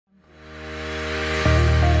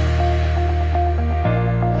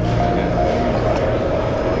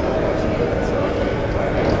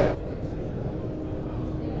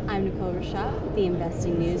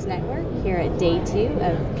Investing News Network here at day 2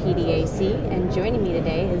 of PDAC, and joining me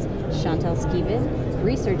today is Chantelle Schieven,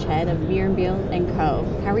 Research Head of Murenbeeld Co.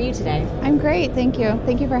 How are you today? I'm great, thank you.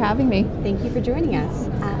 Thank you for having me. Thank you for joining us.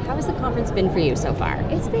 How has the conference been for you so far?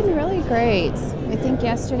 It's been really great. I think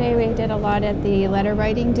yesterday we did a lot at the letter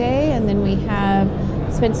writing day, and then we have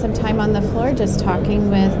spent some time on the floor just talking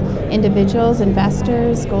with individuals,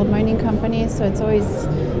 investors, gold mining companies, so it's always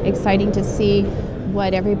exciting to see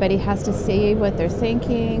what everybody has to say, what they're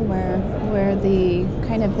thinking, where the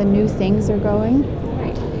kind of the new things are going.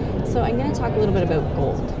 Right. So I'm going to talk a little bit about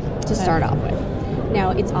gold to start off with.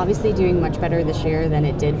 Now, it's obviously doing much better this year than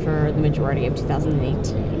it did for the majority of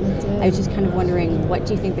 2018. I was just kind of wondering, what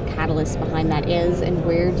do you think the catalyst behind that is, and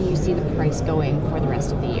where do you see the price going for the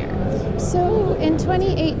rest of the year? So in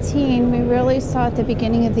 2018, we really saw at the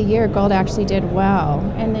beginning of the year gold actually did well,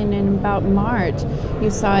 and then in about March, you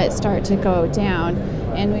saw it start to go down,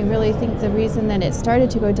 and we really think the reason that it started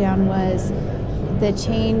to go down was the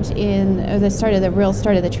change in the start of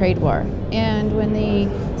the trade war. And when they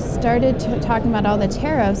started talking about all the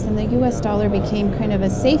tariffs, and the US dollar became kind of a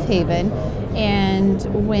safe haven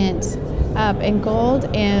and went up, and gold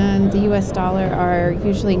and the US dollar are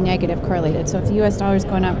usually negative correlated. So if the US dollar is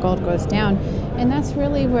going up, gold goes down. And that's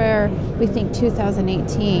really where we think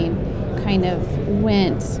 2018 kind of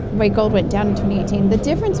went, why gold went down in 2018. The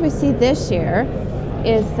difference we see this year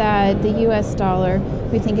is that the US dollar,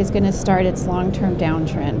 we think, is going to start its long-term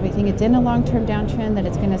downtrend. We think it's in a long-term downtrend, that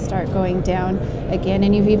it's going to start going down again.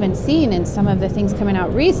 And you've even seen in some of the things coming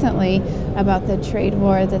out recently about the trade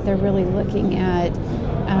war that they're really looking at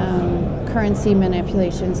currency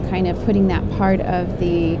manipulations, kind of putting that part of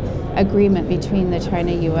the agreement between the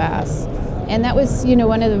China-US. And that was,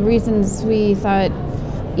 one of the reasons we thought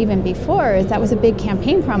even before, is that was a big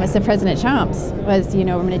campaign promise of President Trump's, was, we're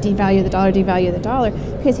going to devalue the dollar,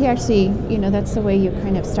 because he actually, that's the way you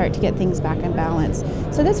kind of start to get things back in balance.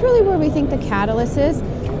 So that's really where we think the catalyst is,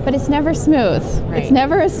 but it's never smooth. Right. It's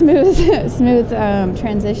never a smooth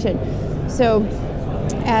transition. So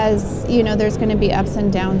as there's going to be ups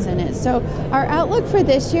and downs in it. So our outlook for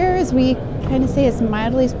this year, is we kind of say, is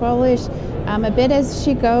mildly bullish, a bit as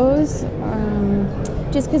she goes,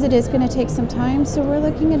 just because it is going to take some time. So we're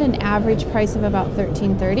looking at an average price of about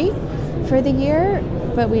 $13.30 for the year,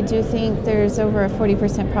 but we do think there's over a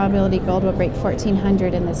 40% probability gold will break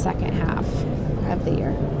 $1,400 in the second half of the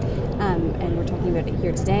year. And we're talking about it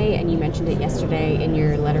here today, and you mentioned it yesterday in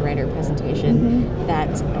your letter writer presentation,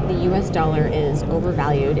 that the US dollar is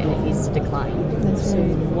overvalued and it needs to decline. That's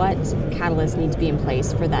right. What catalysts need to be in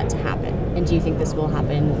place for that to happen? And do you think this will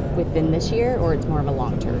happen within this year, or it's more of a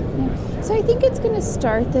long term? Yeah. So I think it's going to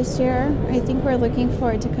start this year. I think we're looking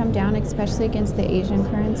for it to come down, especially against the Asian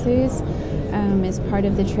currencies, as part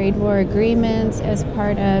of the trade war agreements, as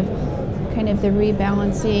part of kind of the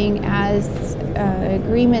rebalancing, as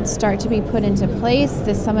agreements start to be put into place.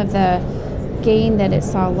 Some of the gain that it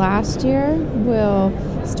saw last year will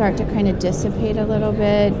start to kind of dissipate a little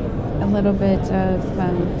bit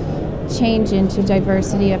of change into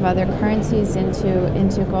diversity of other currencies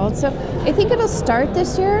into gold. So I think it'll start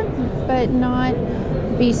this year, but not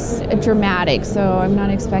be dramatic. So I'm not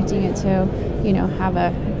expecting it to, have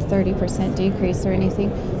a 30% decrease or anything.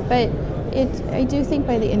 But I do think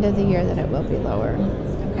by the end of the year that it will be lower.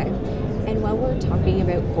 Okay. And while we're talking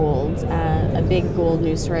about gold, a big gold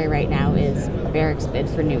news story right now is Barrick's bid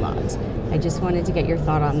for Newmont. I just wanted to get your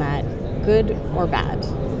thought on that. Good or bad?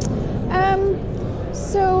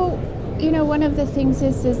 So, one of the things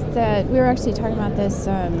is that we were actually talking about this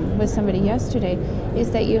with somebody yesterday,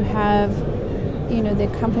 is that you have, the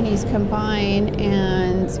companies combine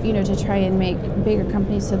and, to try and make bigger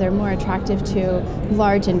companies so they're more attractive to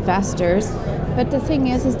large investors. But the thing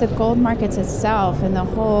is the gold markets itself and the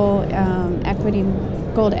whole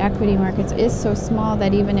gold equity markets is so small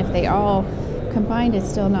that even if they all combined, it's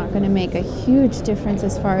still not going to make a huge difference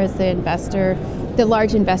as far as the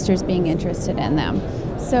large investors being interested in them.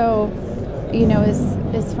 So,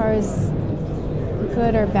 as far as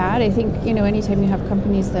good or bad, I think, anytime you have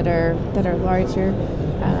companies that are larger,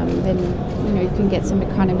 then, you can get some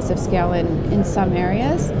economies of scale in some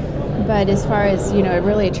areas. But as far as,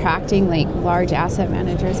 really attracting like large asset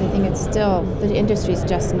managers, I think it's still, the industry's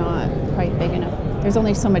just not quite big enough. There's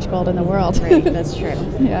only so much gold in the world. Right, that's true.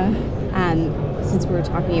 Yeah. Since we were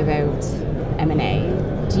talking about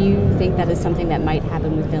M&A, do you think that is something that might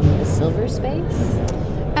happen within the silver space?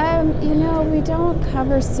 We don't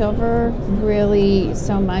cover silver really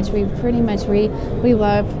so much. We pretty much, we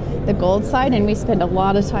love the gold side, and we spend a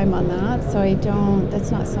lot of time on that. So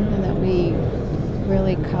that's not something that we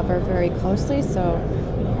really cover very closely. So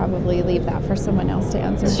probably leave that for someone else to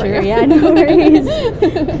answer for Sure, you. yeah, no worries.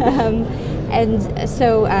 And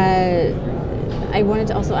so I wanted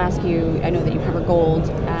to also ask you, I know that you cover gold.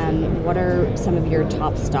 What are some of your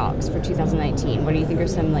top stocks for 2019? What do you think are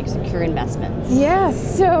some like secure investments? Yeah,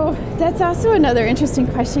 so that's also another interesting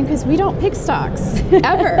question because we don't pick stocks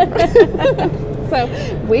ever. So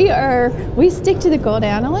we stick to the gold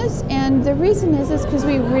analysts, and the reason is because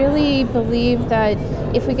we really believe that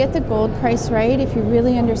if we get the gold price right, if you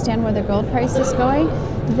really understand where the gold price is going,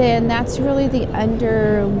 then that's really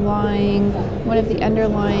one of the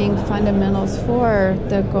underlying fundamentals for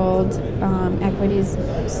the gold equities.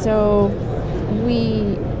 So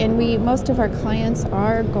most of our clients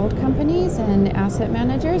are gold companies and asset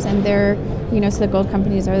managers, and so the gold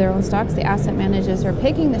companies are their own stocks. The asset managers are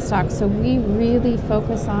picking the stocks. So we really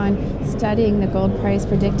focus on studying the gold price,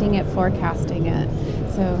 predicting it, forecasting it.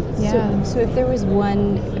 So, yeah. So if there was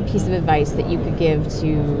one piece of advice that you could give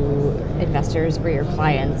to investors or your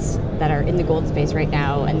clients that are in the gold space right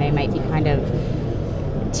now, and they might be kind of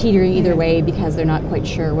teetering either way because they're not quite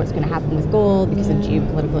sure what's going to happen with gold because of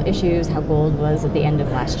geopolitical issues, how gold was at the end of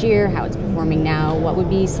last year, how it's performing now, what would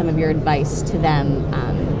be some of your advice to them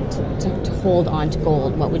to hold on to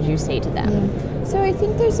gold? What would you say to them? Yeah. So I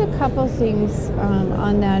think there's a couple things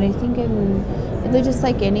on that. I think just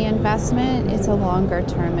like any investment, it's a longer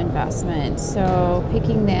term investment. So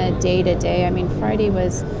picking the day to day, I mean, Friday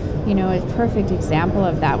was, a perfect example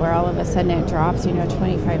of that, where all of a sudden it drops,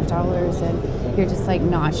 $25, and you're just like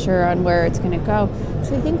not sure on where it's going to go.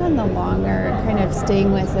 So I think on the longer, kind of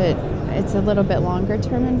staying with it, it's a little bit longer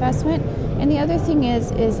term investment. And the other thing is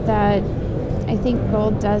that I think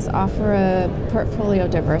gold does offer a portfolio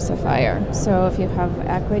diversifier. So if you have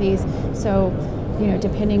equities,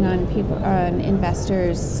 depending on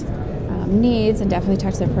investors' needs, and definitely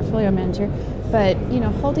talk to their portfolio manager, but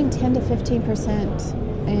holding 10 to 15%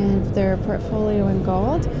 in their portfolio in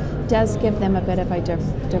gold does give them a bit of a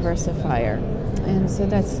diversifier. And so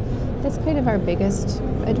that's kind of our biggest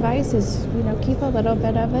advice is, keep a little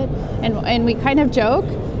bit of it. And we kind of joke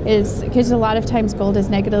is, because a lot of times gold is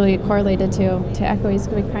negatively correlated to equities,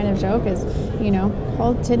 we kind of joke is,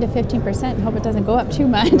 hold 10 to 15% and hope it doesn't go up too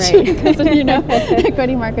much, right? Because,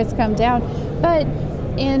 equity markets come down. But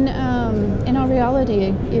in all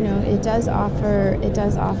reality, it does offer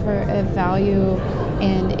a value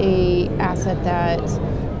and a asset that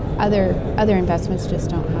other investments just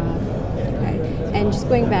don't have. Okay. And just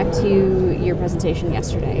going back to your presentation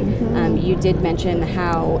yesterday, you did mention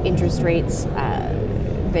how interest rates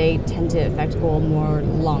they tend to affect gold more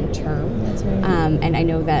long term. That's right. And I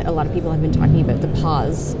know that a lot of people have been talking about the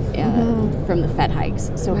pause from the Fed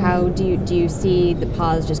hikes. So how do you see the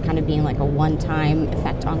pause just kind of being like a one-time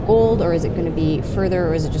effect on gold, or is it going to be further,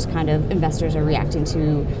 or is it just kind of investors are reacting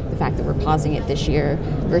to the fact that we're pausing it this year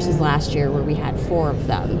versus last year where we had 4 of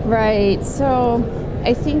them? Right. So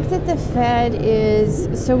I think that the Fed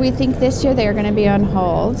we think this year they are going to be on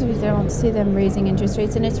hold. We don't see them raising interest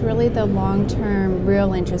rates, and it's really the long-term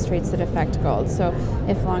real interest rates that affect gold. So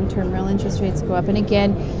if long-term real interest rates go up, and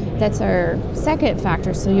again, that's our second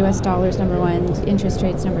factor, so US dollars number 1, interest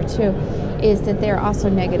rates number 2, is that they're also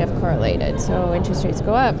negative correlated. So interest rates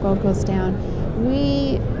go up, gold goes down.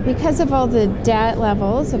 Because of all the debt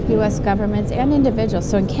levels of U.S. governments and individuals,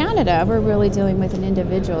 so in Canada, we're really dealing with an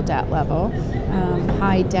individual debt level,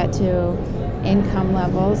 high debt to income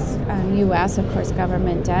levels, U.S., of course,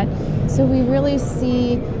 government debt. So we really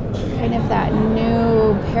see kind of that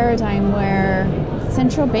new paradigm where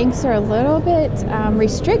central banks are a little bit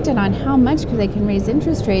restricted on how much they can raise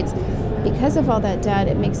interest rates. Because of all that debt,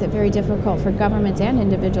 it makes it very difficult for governments and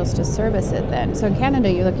individuals to service it then. So in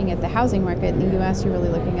Canada, you're looking at the housing market. In the U.S., you're really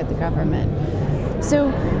looking at the government.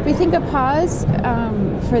 So we think a pause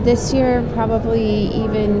for this year, probably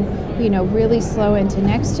even, really slow into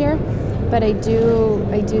next year. But I do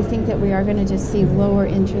think that we are going to just see lower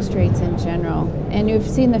interest rates in general. And you've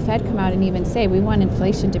seen the Fed come out and even say we want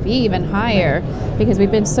inflation to be even higher because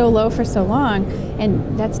we've been so low for so long.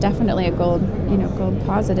 And that's definitely a gold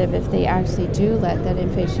positive if they actually do let that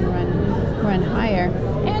inflation run higher.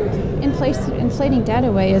 And inflating debt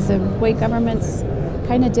away is a way governments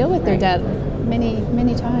kind of deal with their debt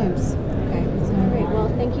many times. Okay. All right. Well,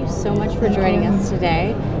 thank you so much for joining us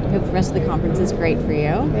today. I hope the rest of the conference is great for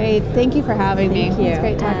you. Great. Thank you for having me. Thank you. It's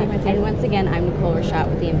great talking with you. And once again, I'm Nicole Rachat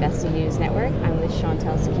with the Investing News Network. I'm with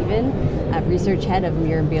Chantelle Schieven, Research Head of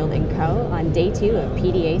Murenbeeld Co. on day 2 of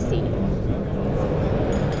PDAC.